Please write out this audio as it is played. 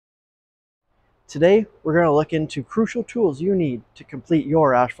Today, we're going to look into crucial tools you need to complete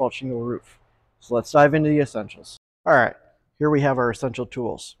your asphalt shingle roof. So let's dive into the essentials. All right, here we have our essential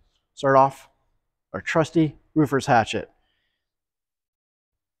tools. Start off, our trusty roofer's hatchet.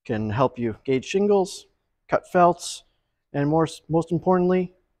 Can help you gauge shingles, cut felts, and most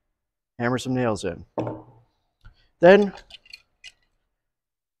importantly, hammer some nails in. Then,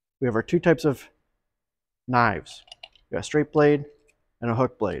 we have our two types of knives. We got a straight blade and a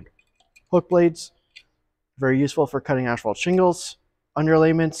hook blade. Hook blades, very useful for cutting asphalt shingles,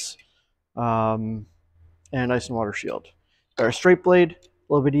 underlayments, and ice and water shield. Got our straight blade, a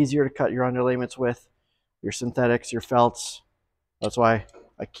little bit easier to cut your underlayments with, your synthetics, your felts. That's why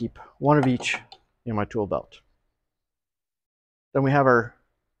I keep one of each in my tool belt. Then we have our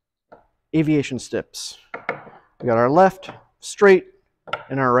aviation snips. We got our left straight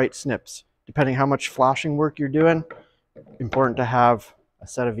and our right snips. Depending how much flashing work you're doing, important to have a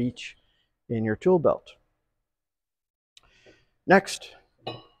set of each in your tool belt. Next,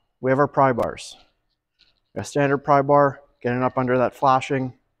 we have our pry bars. A standard pry bar, getting up under that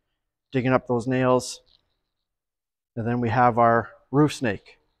flashing, digging up those nails. And then we have our roof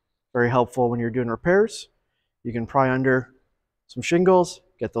snake. Very helpful when you're doing repairs. You can pry under some shingles,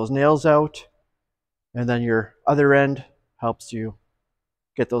 get those nails out, and then your other end helps you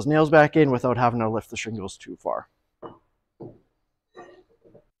get those nails back in without having to lift the shingles too far.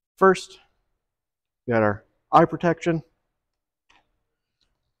 First, we got our eye protection,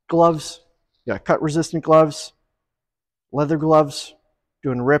 gloves. You got cut resistant gloves, leather gloves,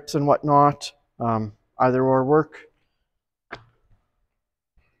 doing rips and whatnot. Either or work.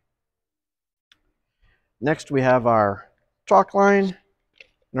 Next, we have our chalk line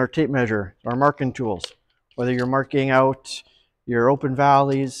and our tape measure, our marking tools. Whether you're marking out your open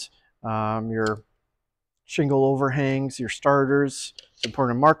valleys, your shingle overhangs, your starters, it's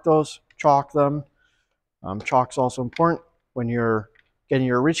important to mark those, chalk them. Chalk's also important when you're getting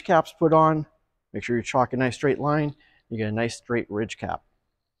your ridge caps put on. Make sure you chalk a nice straight line. You get a nice straight ridge cap.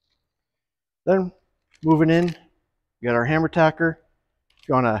 Then moving in, we got our hammer tacker. If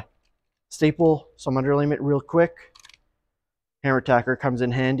you want to staple some underlayment real quick, hammer tacker comes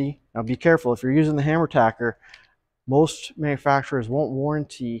in handy. Now be careful, if you're using the hammer tacker, most manufacturers won't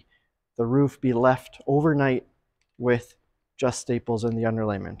warranty the roof be left overnight with just staples in the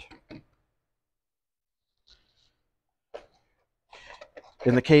underlayment.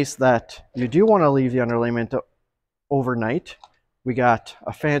 In the case that you do want to leave the underlayment overnight, we got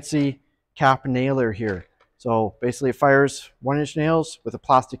a fancy cap nailer here. So basically it fires 1-inch nails with a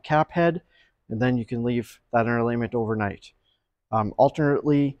plastic cap head, and then you can leave that underlayment overnight.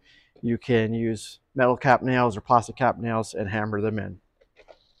 Alternately, you can use metal cap nails or plastic cap nails and hammer them in.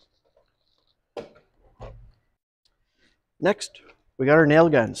 Next, we got our nail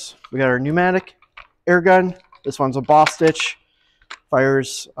guns. We got our pneumatic air gun. This one's a boss stitch.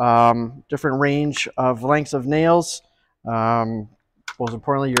 Fires different range of lengths of nails. Most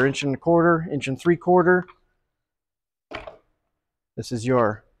importantly, your 1 1/4 inch, 1 3/4. This is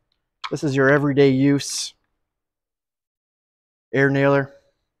your everyday use air nailer.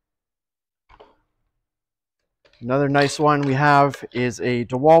 Another nice one we have is a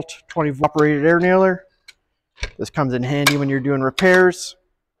DeWalt 20-volt operated air nailer. This comes in handy when you're doing repairs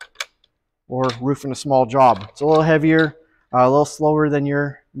or roofing a small job. It's a little heavier, a little slower than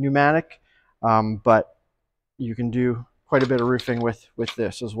your pneumatic, but you can do quite a bit of roofing with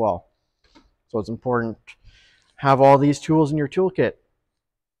this as well. So it's important to have all these tools in your toolkit.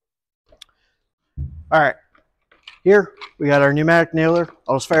 All right, here we got our pneumatic nailer.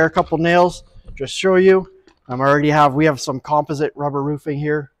 I'll just fire a couple nails, just show you. We have some composite rubber roofing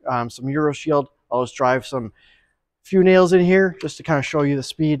here, some Euro Shield. I'll just drive some few nails in here just to kind of show you the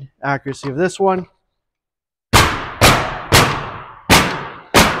speed, accuracy of this one.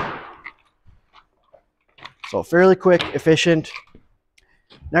 So fairly quick, efficient.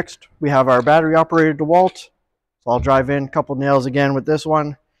 Next, we have our battery operated DeWalt. So I'll drive in a couple nails again with this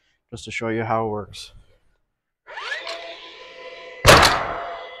one just to show you how it works.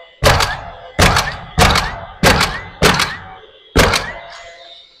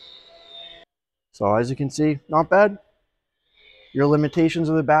 So as you can see, not bad. Your limitations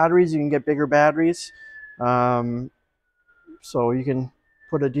of the batteries, you can get bigger batteries. So you can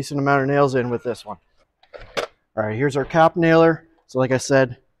put a decent amount of nails in with this one. All right, here's our cap nailer. So like I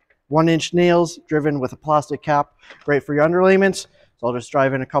said, 1-inch nails driven with a plastic cap, great for your underlayments. So I'll just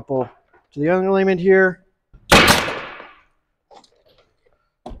drive in a couple to the underlayment here.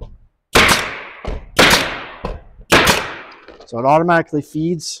 So it automatically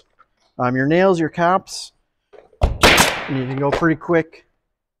feeds your nails, your caps, and you can go pretty quick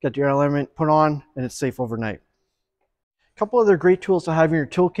get your element put on, and it's safe overnight. A couple other great tools to have in your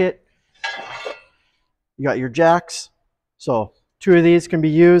toolkit. You got your jacks. So 2 of these can be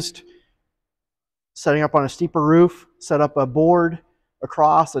used. Setting up on a steeper roof, set up a board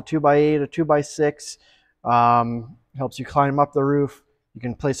across a 2x8, a 2x6. Helps you climb up the roof. You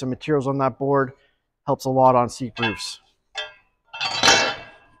can place some materials on that board. Helps a lot on steep roofs.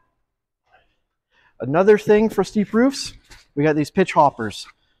 Another thing for steep roofs, we got these pitch hoppers.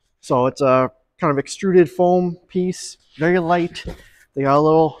 So it's a kind of extruded foam piece, very light. They got a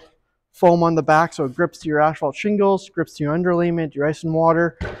little foam on the back so it grips to your asphalt shingles, grips to your underlayment, your ice and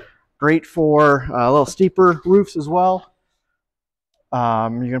water. Great for a little steeper roofs as well. You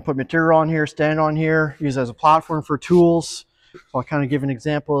can put material on here, stand on here, use it as a platform for tools. So I'll kind of give an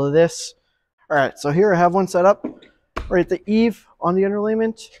example of this. All right, so here I have one set up right at the eave on the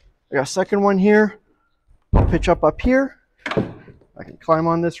underlayment. I got a second one here. I'll pitch up here. I can climb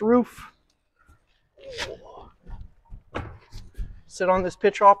on this roof. Sit on this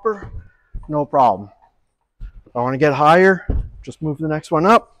pitch hopper, no problem. If I want to get higher, just move the next one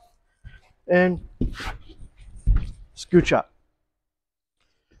up and scooch up.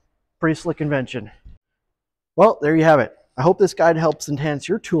 Pretty slick invention. Well, there you have it. I hope this guide helps enhance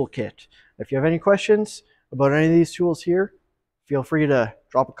your toolkit. If you have any questions about any of these tools here, feel free to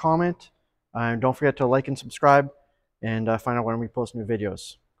drop a comment. And don't forget to like and subscribe and find out when we post new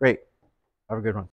videos. Great. Have a good one.